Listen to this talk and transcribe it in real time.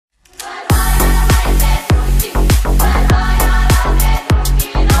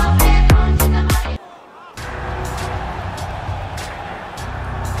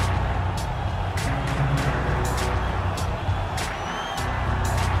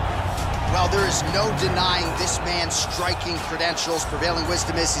there is no denying this man's striking credentials. Prevailing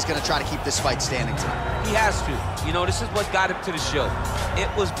wisdom is he's going to try to keep this fight standing tonight. He has to. You know, this is what got him to the show. It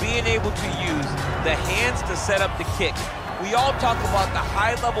was being able to use the hands to set up the kick. We all talk about the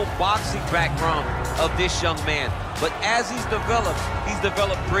high-level boxing background of this young man, but as he's developed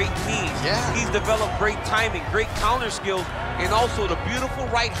great knees. Yeah. He's developed great timing, great counter skills, and also the beautiful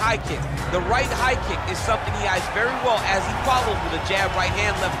right high kick. The right high kick is something he eyes very well as he follows with a jab, right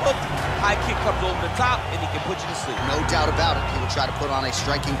hand, left hook. High kick comes over the top, and he can put you to sleep. No doubt about it. He will try to put on a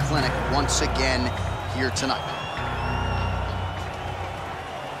striking clinic once again here tonight.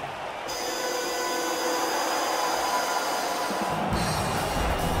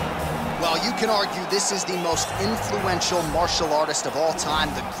 Well, you can argue this is the most influential martial artist of all time,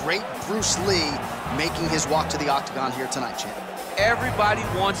 the great Bruce Lee, making his walk to the octagon here tonight, champ. Everybody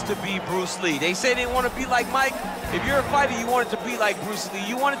wants to be Bruce Lee. They say they want to be like Mike. If you're a fighter, you want it to be like Bruce Lee.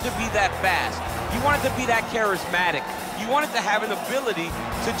 You want it to be that fast. You want it to be that charismatic. You want it to have an ability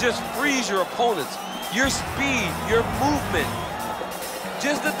to just freeze your opponents. Your speed, your movement,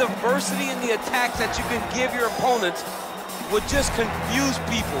 just the diversity in the attacks that you can give your opponents would just confuse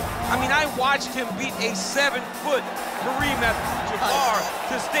people. I mean, I watched him beat a 7-foot Kareem Abdul-Jabbar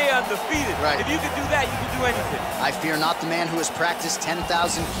to stay undefeated. Right. If you can do that, you can do anything. I fear not the man who has practiced 10,000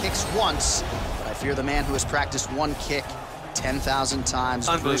 kicks once, but I fear the man who has practiced one kick 10,000 times.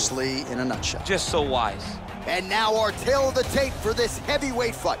 Bruce Lee in a nutshell. Just so wise. And now our tail of the tape for this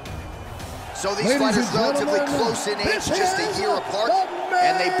heavyweight fight. So these fighters relatively close in age, just a year apart,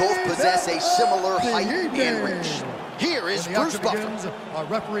 and they both possess a similar height and reach. Here is Bruce Buffer. Our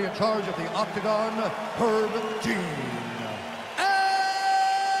referee in charge of the octagon, Herb Jean.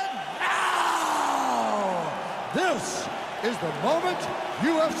 And now, this is the moment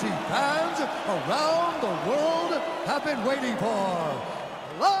UFC fans around the world have been waiting for.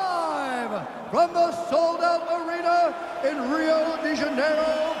 Live from the sold-out arena in Rio de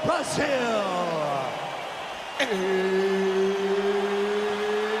Janeiro, Brazil.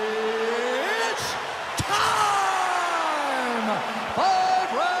 It's time!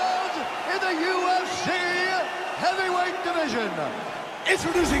 5 rounds in the UFC heavyweight division.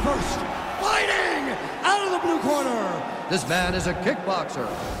 Introducing first, fighting out of the blue corner. This man is a kickboxer,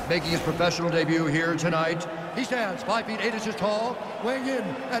 making his professional debut here tonight. He stands 5 feet 8 inches tall, weighing in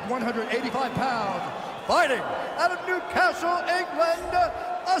at 185 pounds. Fighting out of Newcastle, England,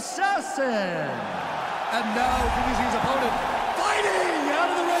 Assassin. And now introducing his opponent, fighting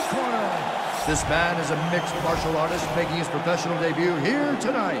out of the red corner. This man is a mixed martial artist, making his professional debut here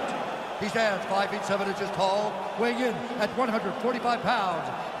tonight. He stands 5 feet 7 inches tall, weighing in at 145 pounds.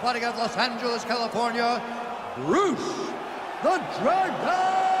 Fighting out of Los Angeles, California, Bruce the Dragon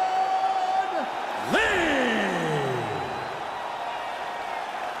Lee!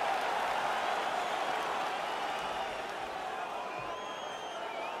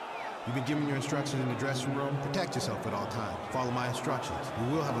 You've been given your instructions in the dressing room. Protect yourself at all times. Follow my instructions. We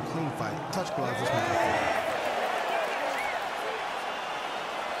will have a clean fight. Touch gloves. Let's make it fair.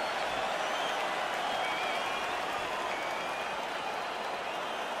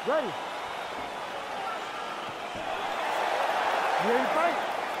 Ready? You ready to fight?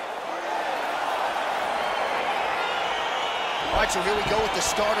 All right, so here we go with the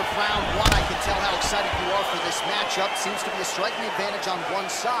start of round 1. I can tell how excited you are for this matchup. Seems to be a striking advantage on one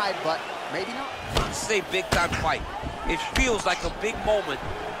side, but maybe not. This is a big-time fight. It feels like a big moment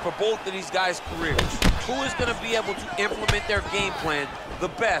for both of these guys' careers. Who is going to be able to implement their game plan the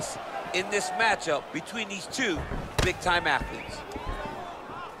best in this matchup between these two big-time athletes?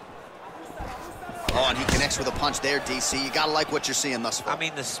 Oh, and he connects with a punch there, DC. You gotta like what you're seeing thus far. I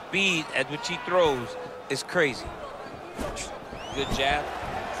mean, the speed at which he throws is crazy. Good jab.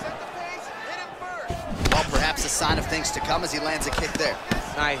 Set the pace, hit him first. Well, perhaps a sign of things to come as he lands a kick there.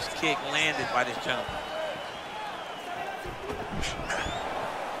 Nice kick landed by this gentleman.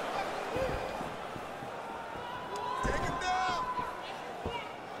 Take him down.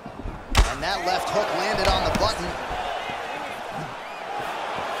 And that left hook landed on the button.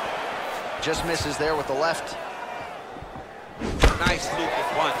 Just misses there with the left. Nice looping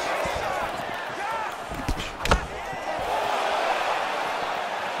punch.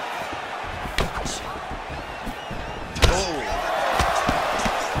 Oh.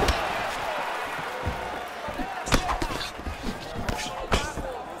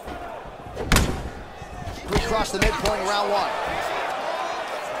 We cross the midpoint in round 1.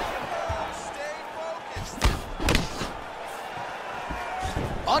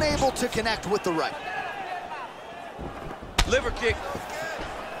 Unable to connect with the right. Liver kick.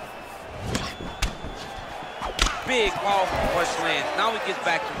 Big, powerful punch lands. Now he gets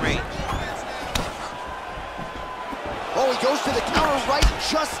back to range. Oh, he goes to the counter right,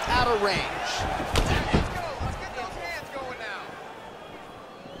 just out of range. Let's get those hands going now.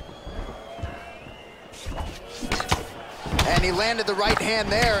 And he landed the right hand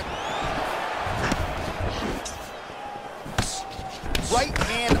there. Right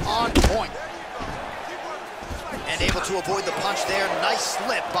hand on point. And able to avoid the punch there. Nice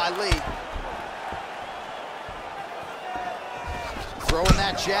slip by Lee. Throwing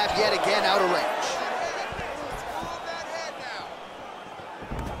that jab yet again out of range.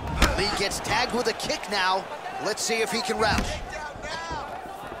 Lee gets tagged with a kick now. Let's see if he can rout.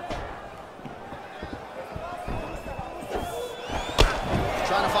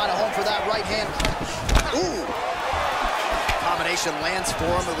 Trying to find a home for that right hand. Ooh. Combination lands for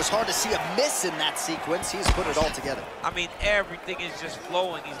him. It was hard to see a miss in that sequence. He's put it all together. I mean, everything is just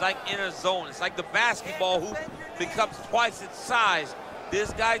flowing. He's like in a zone. It's like the basketball hoop becomes twice its size.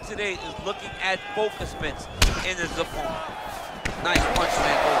 This guy today is looking at focus mitts in his opponent. Nice punch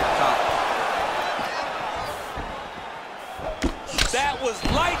man over the top. That was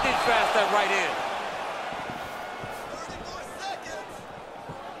lightning fast, that right hand.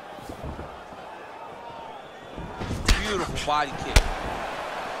 Beautiful body kick.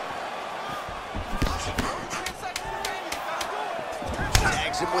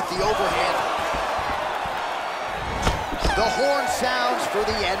 Tags him with the overhand. The horn sounds for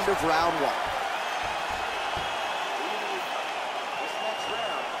the end of round one.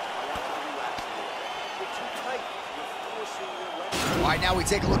 All right, now we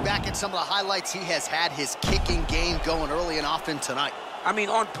take a look back at some of the highlights. He has had his kicking game going early and often tonight. I mean,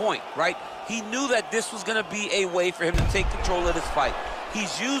 on point, right? He knew that this was going to be a way for him to take control of this fight.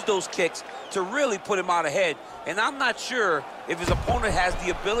 He's used those kicks to really put him out ahead, and I'm not sure if his opponent has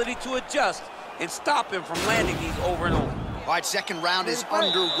the ability to adjust and stop him from landing these over and over. All right, second round is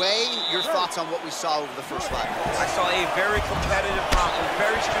underway. Your thoughts on what we saw over the first 5 minutes? I saw a very competitive round. It was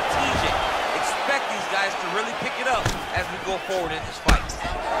very strategic. Expect these guys to really pick it up as we go forward in this fight.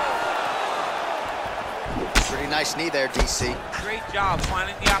 Pretty nice knee there, DC. Great job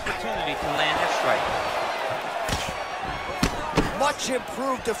finding the opportunity to land that strike. Much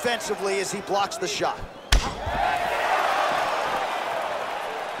improved defensively as he blocks the shot.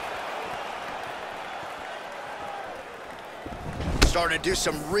 Starting to do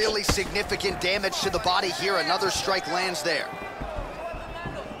some really significant damage to the body here. Another strike lands there.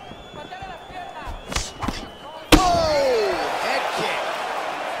 Oh, head kick.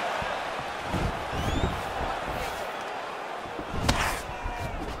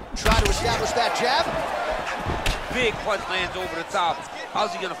 Try to establish that jab. Big punch lands over the top.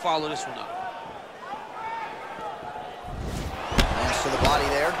 How's he gonna follow this one up? Lands to the body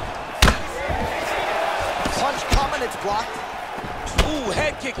there. Punch coming, it's blocked. Ooh,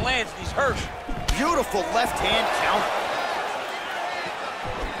 head kick lands and he's hurt. Beautiful left hand counter.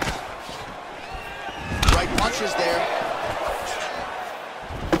 Right punches there.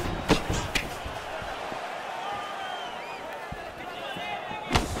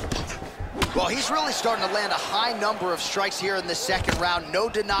 Well, he's really starting to land a high number of strikes here in the second round. No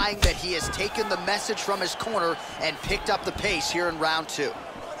denying that he has taken the message from his corner and picked up the pace here in round 2.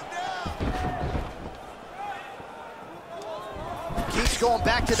 Keeps going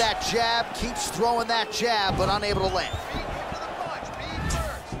back to that jab, keeps throwing that jab, but unable to land.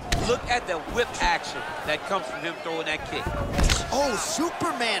 Look at the whip action that comes from him throwing that kick. Oh,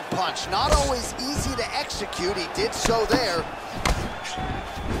 Superman punch. Not always easy to execute. He did so there.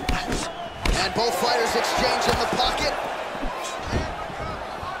 And both fighters exchange in the pocket.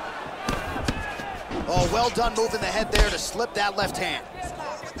 Oh, well done moving the head there to slip that left hand.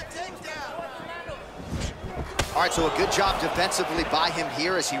 All right, so a good job defensively by him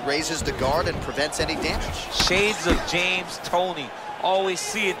here as he raises the guard and prevents any damage. Shades of James Toney. Always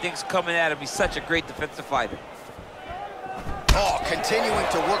seeing things coming at him. He's such a great defensive fighter. Oh, continuing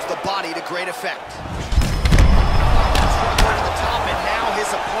to work the body to great effect. Over to the top, and now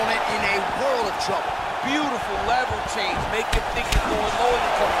his opponent in a world of trouble. Beautiful level change. Make him think he's going low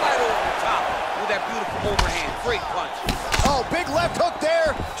and come right over the top with that beautiful overhand. Great punch. Oh, big left hook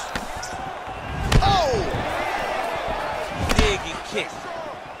there. Oh! Big and kick.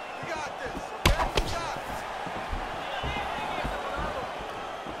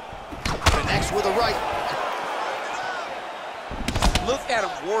 Connects with a right. Look at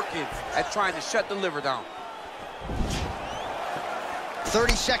him working at trying to shut the liver down.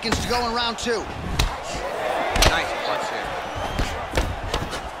 30 seconds to go in round 2. Nice punch there.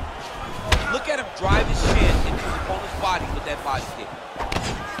 Look at him drive his shin into his opponent's body with that body kick.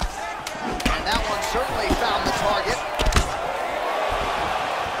 And that one certainly found the target.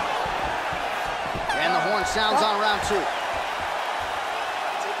 And the horn sounds on round 2. All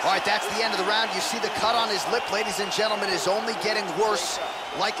right, that's the end of the round. You see the cut on his lip, ladies and gentlemen, is only getting worse.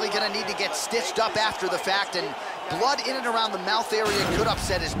 Likely gonna need to get stitched up after the fact, and blood in and around the mouth area could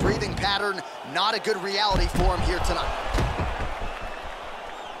upset his breathing pattern. Not a good reality for him here tonight.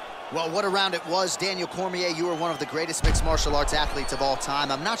 Well, what a round it was. Daniel Cormier, you are one of the greatest mixed martial arts athletes of all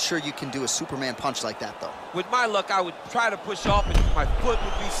time. I'm not sure you can do a Superman punch like that, though. With my luck, I would try to push off, and my foot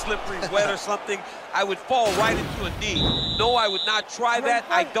would be slippery, wet or something. I would fall right into a knee. No, I would not try that.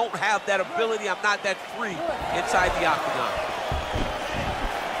 I don't have that ability. I'm not that free inside the octagon.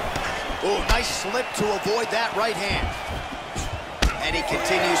 Oh, nice slip to avoid that right hand. And he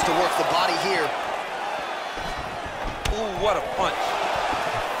continues to work the body here. Ooh, what a punch.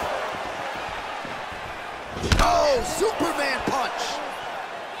 Oh, Superman punch.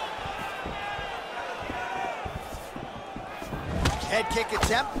 Head kick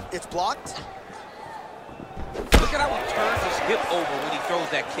attempt, it's blocked. Look at how he turns his hip over when he throws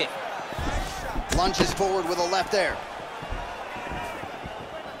that kick. Lunges forward with a left there.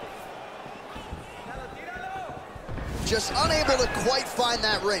 Just unable to quite find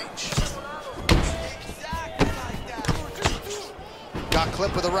that range. Got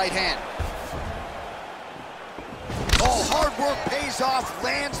clipped with the right hand. Oh, hard work pays off,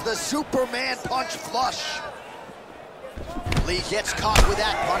 lands the Superman punch flush. Lee gets caught with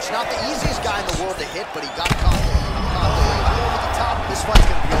that punch. Not the easiest guy in the world to hit, but he got caught over the top. This fight's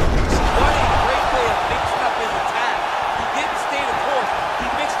gonna be over. What a great way of mixing up his attack. He didn't stay the course. He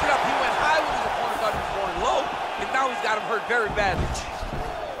mixed it up. He went high when his opponent thought he was going low, and now he's got him hurt very badly.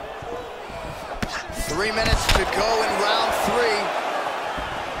 3 minutes to go in round 3.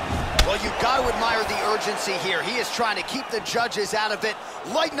 Well, you've got to admire the urgency here. He is trying to keep the judges out of it,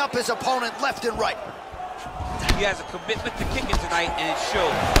 lighten up his opponent left and right. He has a commitment to kicking tonight, and it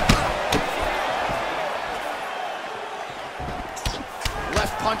shows.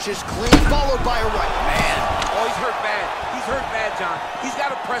 Left punch is clean, followed by a right. Man. Oh, he's hurt bad. He's hurt bad, John. He's got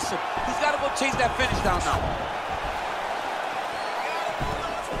to press him. He's got to go chase that finish down now.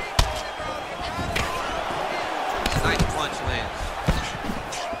 Nice punch lands.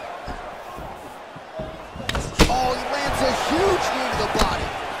 Oh, he lands a huge knee to the body.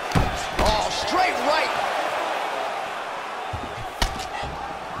 Oh, straight right.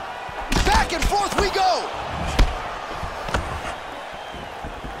 Back and forth we go.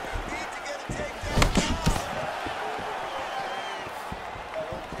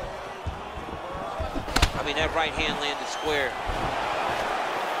 I mean, that right hand landed square.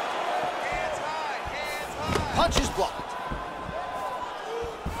 Hands high, hands high. Punch is blocked.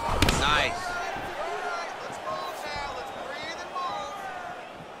 Nice. Let's move now, let's breathe and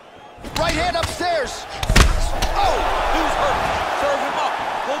move. Right hand upstairs. Oh, dude's hurt. Serve him up.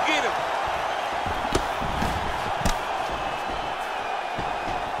 Go get him.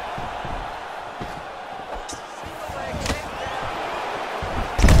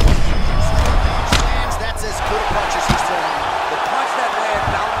 That's as good a punch as he's throwing. The punch that lands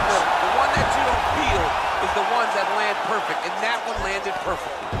down the middle, the one that you don't feel, is the ones that land perfect, and that one landed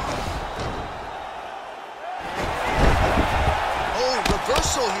perfectly. Oh,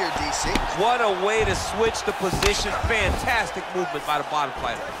 reversal here, DC. What a way to switch the position. Fantastic movement by the bottom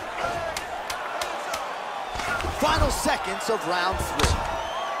fighter. Final seconds of round 3.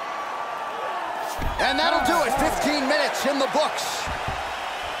 And that'll do it. 15 minutes in the books.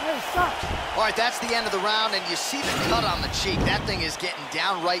 All right, that's the end of the round, and you see the cut on the cheek. That thing is getting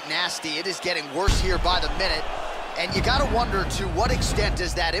downright nasty. It is getting worse here by the minute. And you got to wonder, to what extent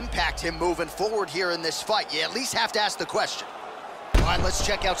does that impact him moving forward here in this fight? You at least have to ask the question. All right, let's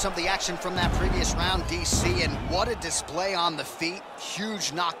check out some of the action from that previous round, DC, and what a display on the feet.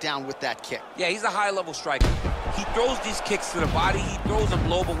 Huge knockdown with that kick. Yeah, he's a high-level striker. He throws these kicks to the body. He throws them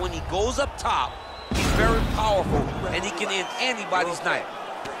low, but when he goes up top, he's very powerful, and he can end anybody's night.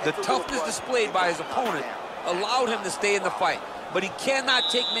 The toughness displayed by his opponent allowed him to stay in the fight, but he cannot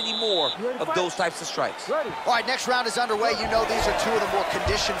take many more of those types of strikes. All right, next round is underway. You know these are two of the more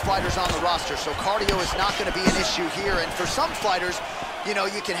conditioned fighters on the roster, so cardio is not going to be an issue here. And for some fighters, you know,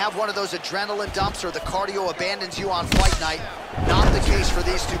 you can have one of those adrenaline dumps or the cardio abandons you on fight night. Not the case for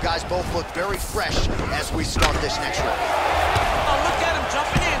these two guys. Both look very fresh as we start this next round. Oh, look at him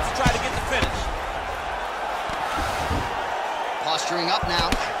jumping in to try to get the finish. Posturing up now.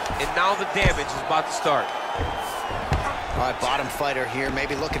 And now the damage is about to start. All right, bottom fighter here,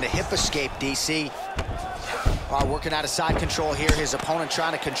 maybe looking to hip escape, DC. All right, working out of side control here. His opponent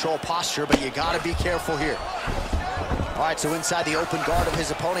trying to control posture, but you got to be careful here. All right, so inside the open guard of his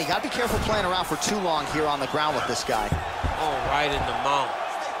opponent, you got to be careful playing around for too long here on the ground with this guy. Oh, right in the mouth.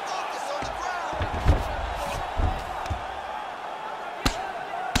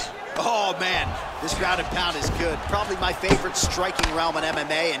 Oh, man, this ground and pound is good. Probably my favorite striking realm in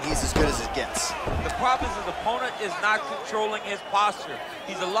MMA, and he's as good as it gets. The problem is his opponent is not controlling his posture.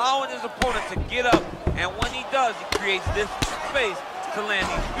 He's allowing his opponent to get up, and when he does, he creates this space to land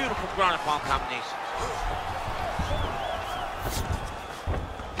these beautiful ground and pound combinations.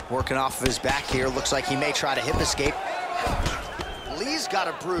 Working off of his back here. Looks like he may try to hip escape. Lee's got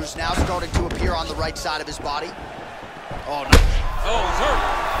a bruise now starting to appear on the right side of his body. Oh, no. Oh, he's hurt.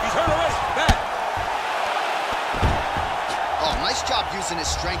 He's hurt already. Bad. Oh, nice job using his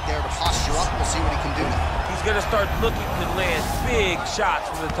strength there to posture up. We'll see what he can do now. He's going to start looking to land big shots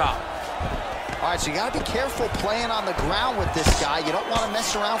from the top. All right, so you got to be careful playing on the ground with this guy. You don't want to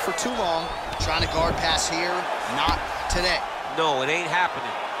mess around for too long. Trying to guard pass here. Not today. No, it ain't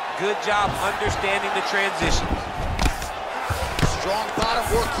happening. Good job understanding the transitions. Strong bottom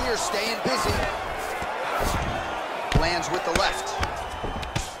work here, staying busy. Lands with the left.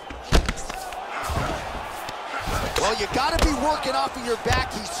 Well, you got to be working off of your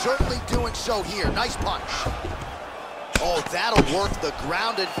back. He's certainly doing so here. Nice punch. Oh, that'll work. The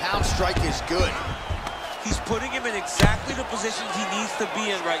ground and pound strike is good. He's putting him in exactly the positions he needs to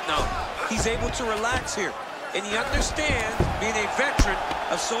be in right now. He's able to relax here. And he understands, being a veteran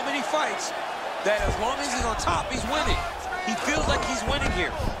of so many fights, that as long as he's on top, he's winning. He feels like he's winning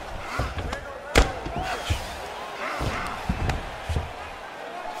here.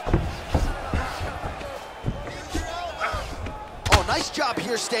 Oh, nice job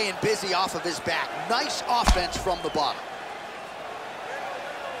here staying busy off of his back. Nice offense from the bottom.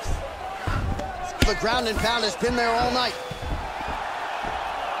 The ground and pound has been there all night.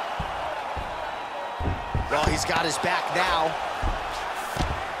 Well, he's got his back now.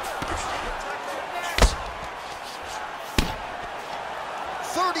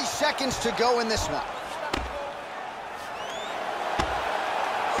 "30 seconds to go in this one.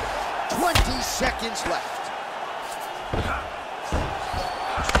 20 seconds left.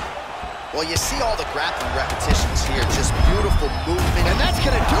 Well, you see all the grappling repetitions here. Just beautiful movement, and that's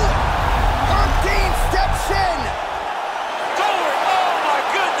gonna do it. Herb Dean steps in. Forward! Oh, my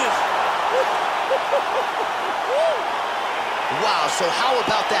goodness! Wow, so how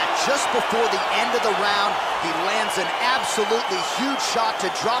about that? Just before the end of the round, he lands an absolutely huge shot to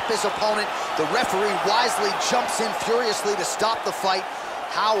drop his opponent. The referee wisely jumps in furiously to stop the fight.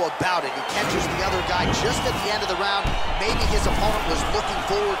 How about it? He catches the other guy just at the end of the round. Maybe his opponent was looking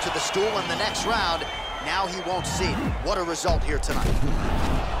forward to the stool in the next round. Now he won't see it. What a result here tonight.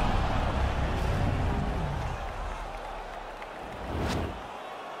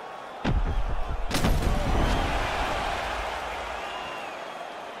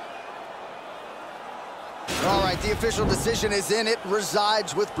 All right, the official decision is in. It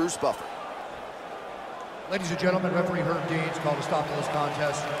resides with Bruce Buffer. Ladies and gentlemen, referee Herb Dean's called a stop to this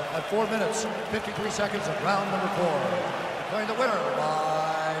contest at 4 minutes, 53 seconds of round number 4. Declaring the winner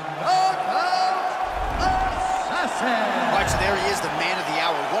by knockout assassin. All right, so there he is, the man of the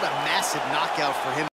hour. What a massive knockout for him.